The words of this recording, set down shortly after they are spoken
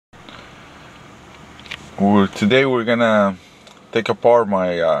Today we're gonna take apart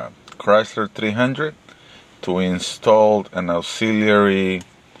my Chrysler 300 to install an auxiliary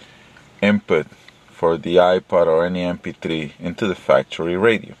input for the iPod or any MP3 into the factory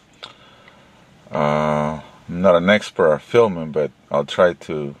radio. I'm not an expert at filming, but I'll try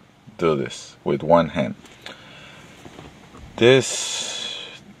to do this with one hand. This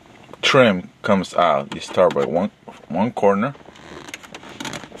trim comes out. You start by one corner,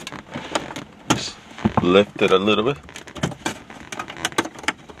 just lift it a little bit,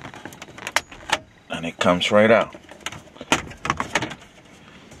 and it comes right out.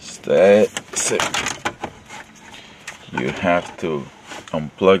 That's it. You have to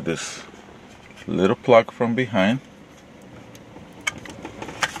unplug this little plug from behind,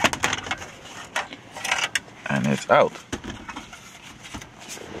 and it's out.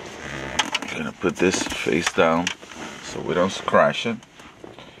 I'm gonna put this face down so we don't scratch it.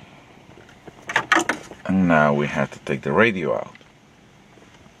 And now we have to take the radio out.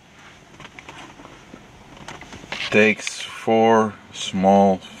 Takes 4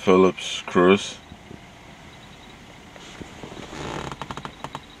 small Phillips screws.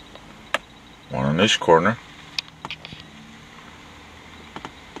 One on each corner.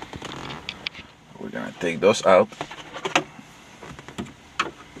 We're gonna take those out.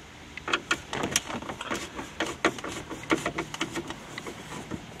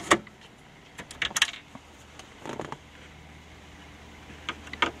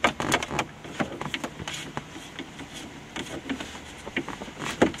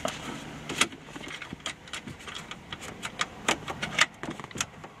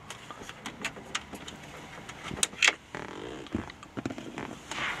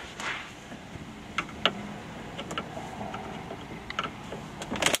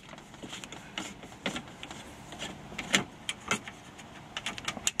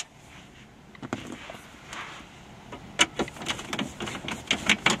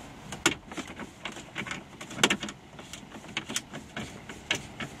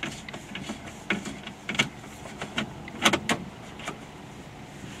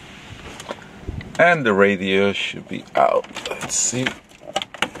 And the radio should be out. Let's see.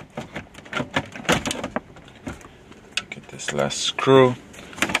 Get this last screw.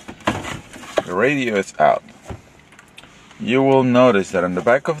 The radio is out. You will notice that on the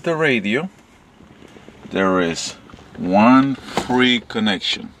back of the radio there is one free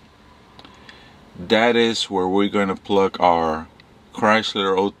connection. That is where we're going to plug our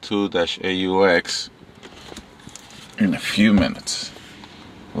Chrysler O2-AUX in a few minutes.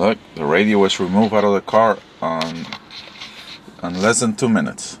 Look, the radio was removed out of the car on less than 2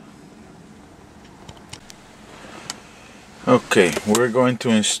 minutes. Okay, we're going to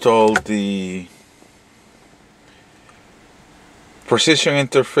install the precision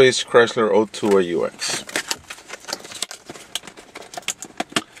interface Chrysler O2-AUX.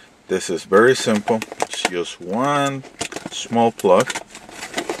 This is very simple. It's just one small plug.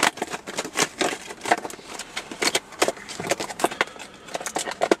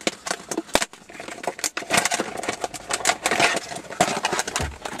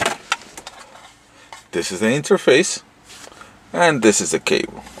 This is the interface, and this is the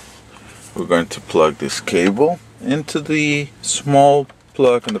cable. We're going to plug this cable into the small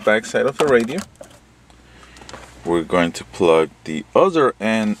plug on the back side of the radio. We're going to plug the other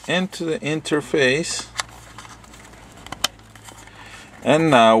end into the interface.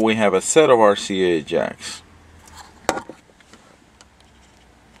 And now we have a set of RCA jacks.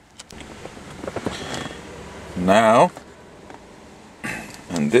 Now,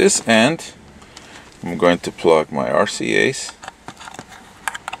 on this end, I'm going to plug my RCAs,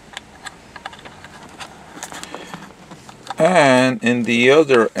 and in the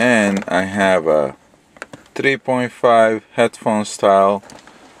other end I have a 3.5 headphone style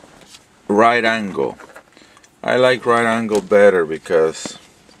right angle. I like right angle better because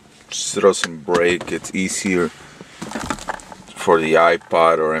it doesn't break. It's easier for the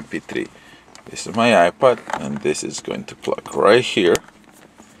iPod or MP3. This is my iPod, and this is going to plug right here.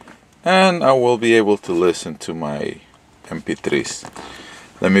 And I will be able to listen to my MP3's.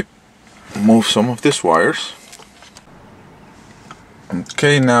 Let me move some of these wires.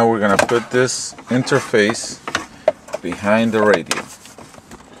 Okay, now we're gonna put this interface behind the radio.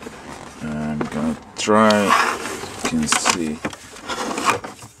 I'm gonna try, you can see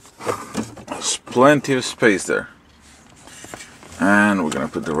there's plenty of space there. And we're gonna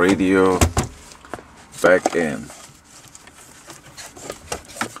put the radio back in.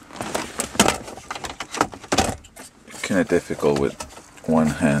 Kind of difficult with one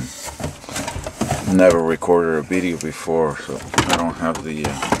hand. Never recorded a video before, so I don't have the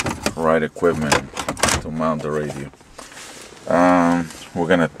right equipment. to mount the radio. We're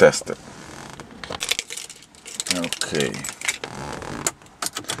gonna test it. Okay.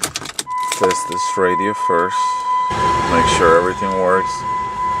 Test this radio first. Make sure everything works.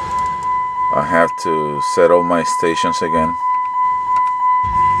 I have to set all my stations again.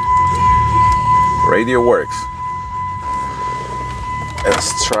 Radio works.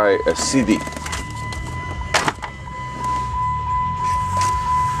 Let's try a CD.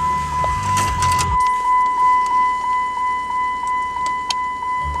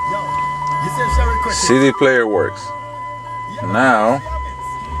 CD player works. Now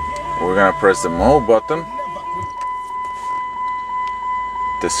we're gonna press the mode button.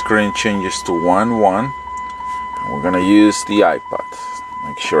 The screen changes to 1-1. We're gonna use the iPod.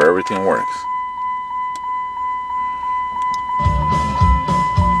 Make sure everything works.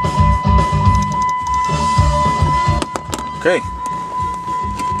 Okay.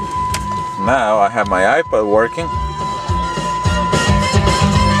 Now I have my iPod working.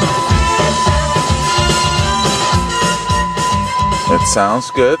 It sounds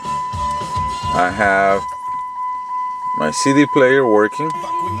good. I have my CD player working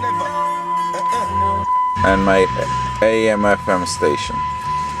and my AM/FM station.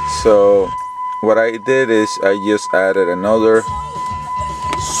 So what I did is I just added another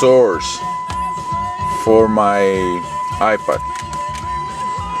source for my iPod.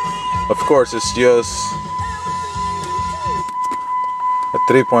 Of course, it's just a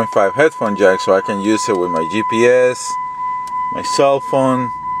 3.5 headphone jack, so I can use it with my GPS, my cell phone,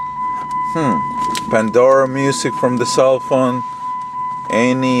 Pandora music from the cell phone,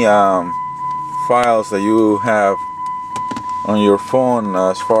 any files that you have on your phone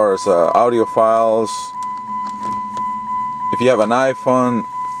as far as audio files. If you have an iPhone,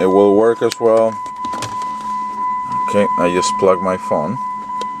 it will work as well. Okay, I just plug my phone.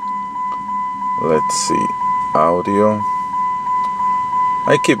 Let's see, audio.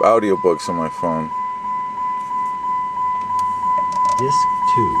 I keep audiobooks on my phone. Disc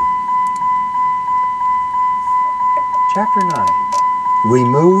 2. Chapter 9.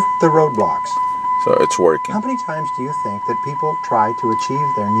 Remove the roadblocks. So it's working. How many times do you think that people try to achieve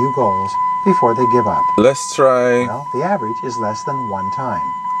their new goals before they give up? Let's try. Well, the average is less than 1 time.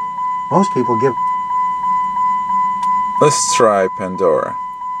 Most people give. Let's try Pandora.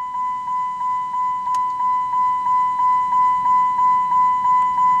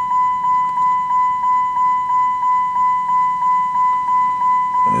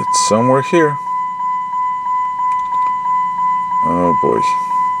 It's somewhere here. Oh boy.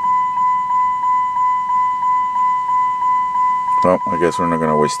 Well, I guess we're not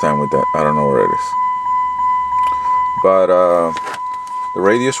gonna waste time with that. I don't know where it is. But the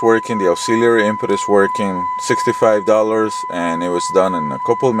radio's working, the auxiliary input is working, $65, and it was done in a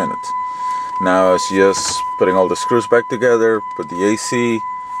couple of minutes. Now it's just putting all the screws back together, put the AC,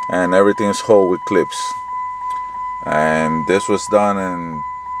 and everything is whole with clips. And this was done in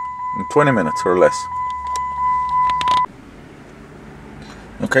 20 minutes or less.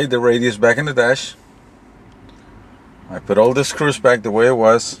 Okay, the radio is back in the dash. I put all the screws back the way it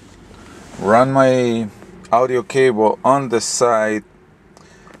was. Run my audio cable on the side.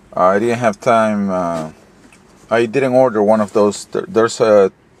 I didn't have time. I didn't order one of those. There's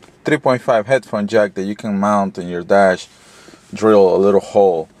a 3.5 headphone jack that you can mount in your dash. Drill a little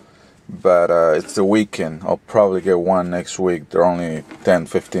hole. But it's the weekend. I'll probably get one next week. They're only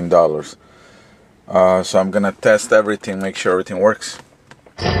 $10-15. So I'm gonna test everything, make sure everything works.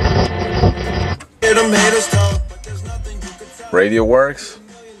 Radio works.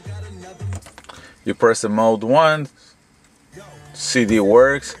 You press the mode 1. CD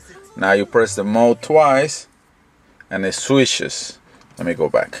works. Now you press the mode twice, and it switches. Let me go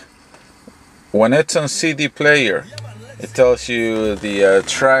back. When it's on CD player, it tells you the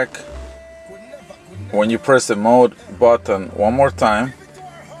track. When you press the mode button one more time,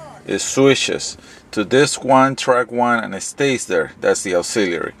 it switches to disc 1, track 1, and it stays there. That's the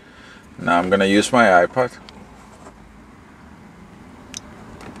auxiliary. Now I'm gonna use my iPod.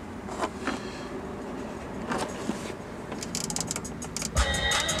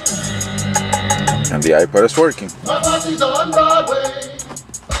 And the iPod is working.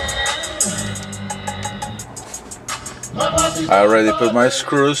 I already put my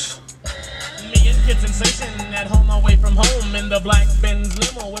screws.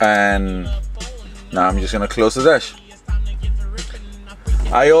 And now I'm just gonna close the dash.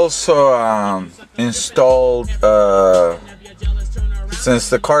 I also installed, since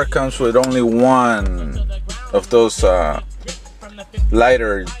the car comes with only one of those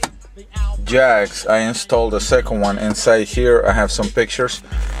lighter jacks, I installed a second one inside here. I have some pictures.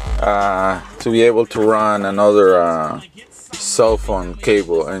 to be able to run another cell phone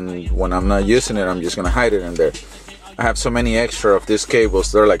cable, and when I'm not using it, I'm just gonna hide it in there. I have so many extra of these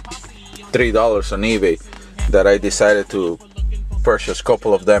cables. They're like $3 on eBay that I decided to purchase a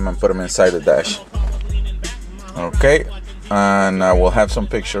couple of them and put them inside the dash. Okay, and I will have some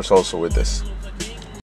pictures also with this.